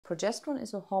Progesterone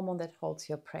is a hormone that holds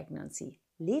your pregnancy.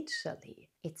 Literally,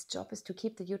 its job is to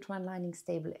keep the uterine lining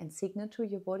stable and signal to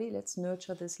your body, let's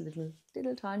nurture this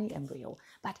little tiny embryo.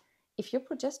 But if your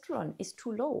progesterone is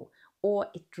too low or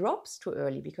it drops too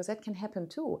early, because that can happen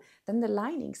too, then the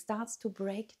lining starts to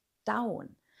break down.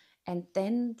 And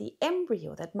then the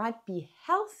embryo that might be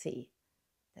healthy,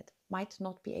 that might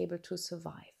not be able to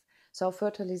survive. So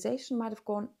fertilization might have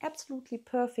gone absolutely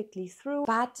perfectly through,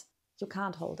 but you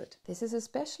can't hold it. This is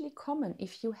especially common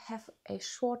if you have a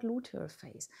short luteal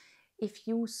phase. If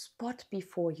you spot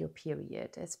before your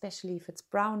period, especially if it's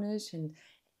brownish and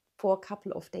for a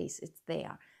couple of days it's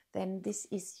there, then this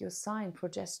is your sign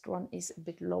progesterone is a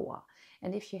bit lower.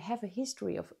 And if you have a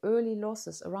history of early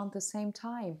losses around the same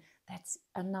time, that's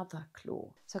another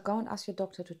clue. So go and ask your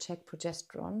doctor to check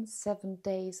progesterone 7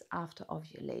 days after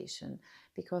ovulation,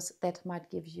 because that might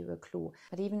give you a clue.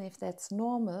 But even if that's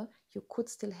normal, you could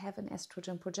still have an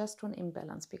estrogen-progesterone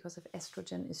imbalance, because if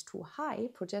estrogen is too high,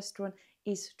 progesterone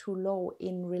is too low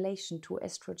in relation to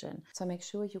estrogen. So make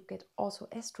sure you get also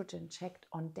estrogen checked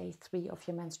on day 3 of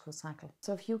your menstrual cycle.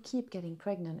 So if you keep getting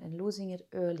pregnant and losing it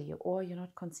early, or you're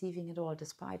not conceiving at all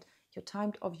despite your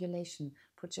timed ovulation,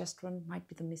 progesterone might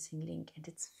be the missing link, and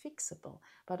it's fixable,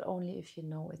 but only if you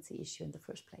know it's the issue in the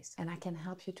first place. And I can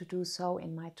help you to do so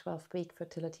in my 12-week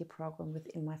fertility program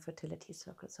within my fertility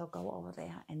circle. So go over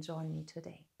there and join me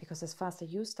today. Because as faster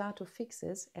you start to fix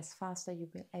this, as faster you'll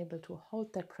be able to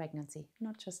hold that pregnancy,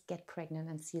 not just get pregnant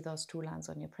and see those 2 lines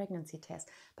on your pregnancy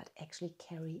test, but actually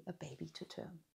carry a baby to term.